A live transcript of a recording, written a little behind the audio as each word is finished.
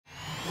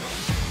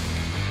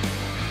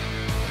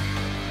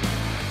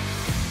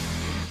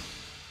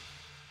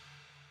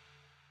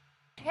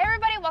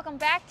welcome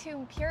back to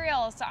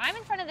Imperial. So I'm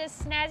in front of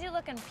this snazzy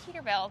looking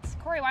Peterbilt.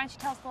 Corey, why don't you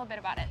tell us a little bit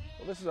about it?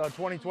 Well, this is a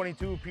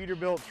 2022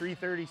 Peterbilt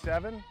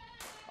 337.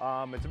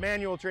 It's a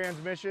manual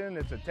transmission,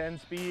 it's a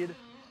 10-speed,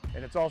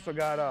 and it's also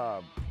got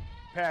a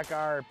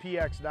PACCAR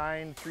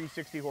PX9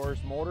 360 horse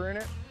motor in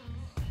it.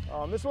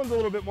 This one's a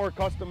little bit more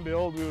custom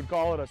build. We would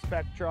call it a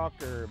spec truck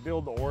or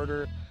build to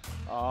order.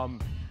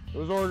 It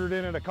was ordered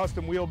in at a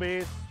custom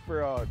wheelbase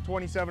for a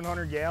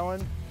 2,700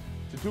 gallon.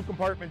 It's a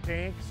 2-compartment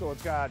tank, so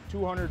it's got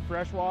 200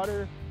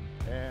 freshwater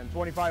and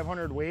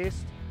 2,500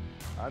 waste.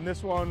 On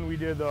this one, we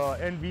did the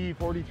NV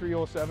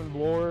 4307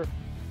 blower,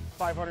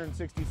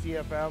 560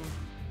 CFM.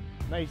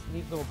 Nice,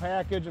 neat little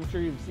package. I'm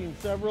sure you've seen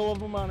several of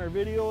them on our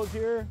videos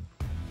here.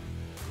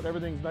 But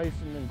everything's nice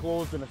and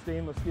enclosed in a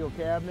stainless steel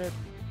cabinet.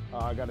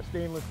 Got a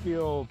stainless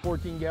steel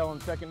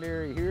 14-gallon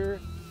secondary here.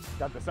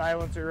 Got the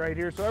silencer right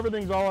here. So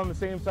everything's all on the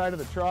same side of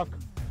the truck.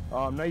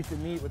 Nice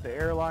and neat with the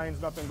air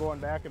lines, nothing going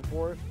back and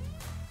forth.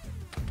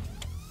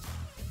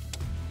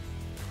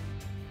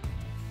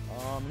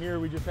 Here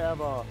we just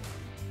have a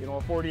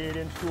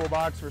 48-inch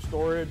toolbox for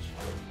storage,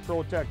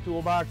 ProTech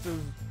toolboxes,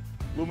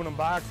 aluminum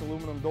box,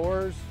 aluminum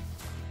doors.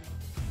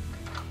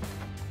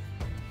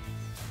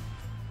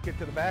 Get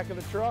to the back of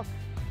the truck.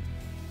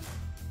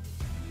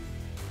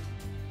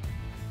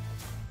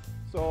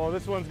 So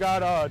this one's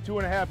got a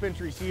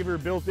 2.5-inch receiver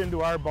built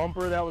into our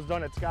bumper. That was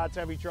done at Scott's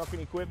Heavy Trucking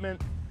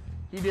Equipment.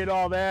 He did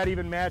all that,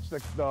 even matched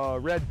the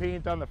red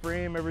paint on the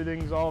frame.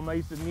 Everything's all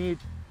nice and neat.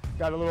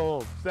 Got a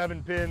little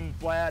 7-pin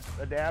flat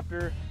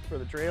adapter for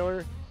the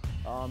trailer.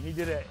 He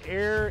did an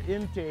air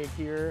intake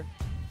here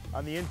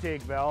on the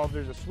intake valve.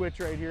 There's a switch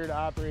right here to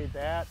operate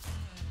that.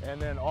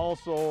 And then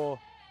also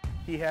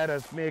he had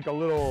us make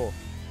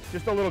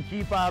just a little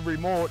key fob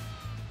remote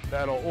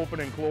that'll open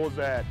and close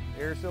that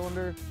air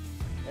cylinder.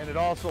 And it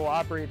also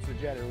operates the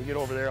jetter. We get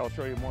over there, I'll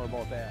show you more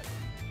about that.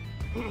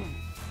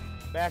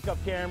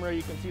 Backup camera,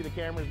 you can see the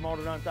camera's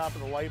mounted on top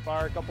of the light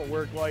bar, a couple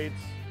work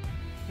lights,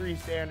 3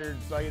 standard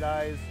sight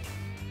eyes.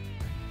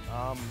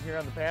 Here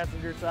on the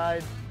passenger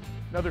side,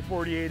 another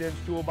 48-inch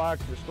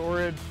toolbox for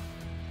storage,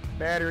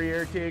 battery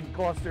air tank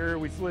cluster.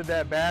 We slid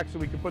that back so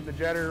we could put the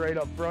jetter right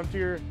up front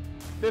here.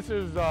 This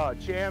is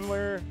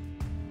Chandler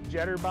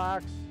jetter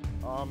box.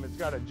 It's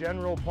got a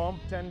general pump,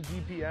 10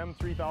 GPM,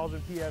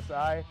 3,000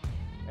 PSI.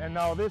 And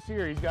now this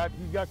here, he's got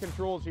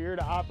controls here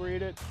to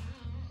operate it,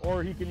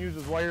 or he can use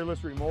his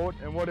wireless remote.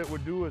 And what it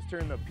would do is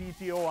turn the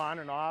PTO on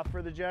and off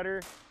for the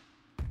jetter,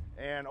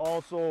 and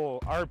also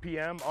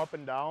RPM up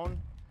and down,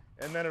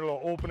 and then it'll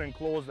open and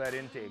close that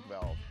intake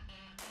valve.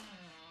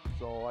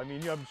 So, I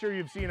mean, I'm sure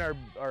you've seen our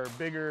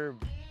bigger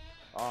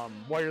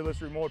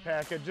wireless remote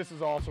package. This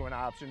is also an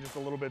option, just a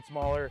little bit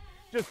smaller,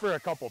 just for a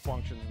couple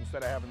functions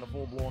instead of having the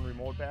full-blown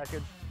remote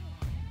package.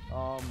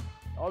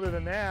 Other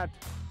than that,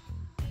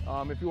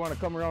 if you want to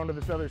come around to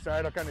this other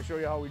side, I'll kind of show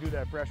you how we do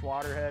that fresh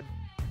water head.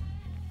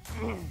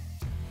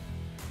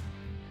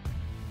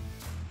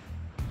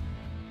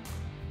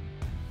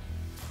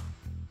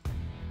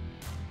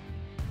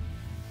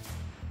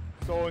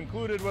 So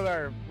included with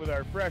our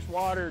fresh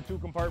water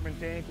 2-compartment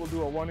tank, we'll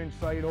do a 1-inch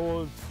side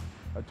hose,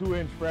 a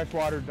 2-inch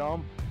freshwater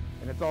dump,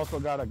 and it's also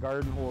got a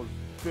garden hose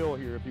fill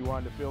here if you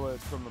wanted to fill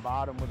it from the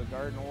bottom with a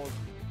garden hose.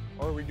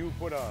 Or we do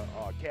put a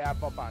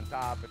cap up on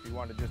top if you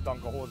want to just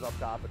dunk a hose up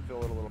top and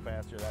fill it a little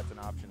faster. That's an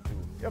option too.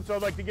 Yep, so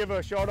I'd like to give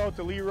a shout out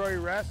to Leroy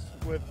Rest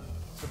with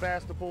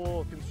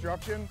Sebastopol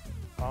Construction.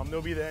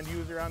 They'll be the end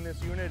user on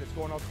this unit. It's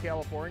going out to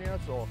California,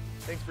 so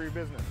thanks for your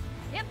business.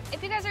 Yep,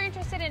 if you guys are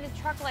interested in a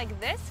truck like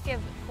this,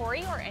 give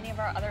Corey or any of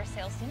our other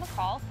sales team a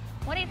call,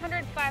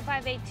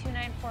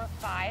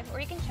 1-800-558-2945, or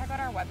you can check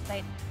out our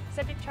website,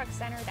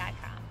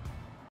 septictruckcenter.com.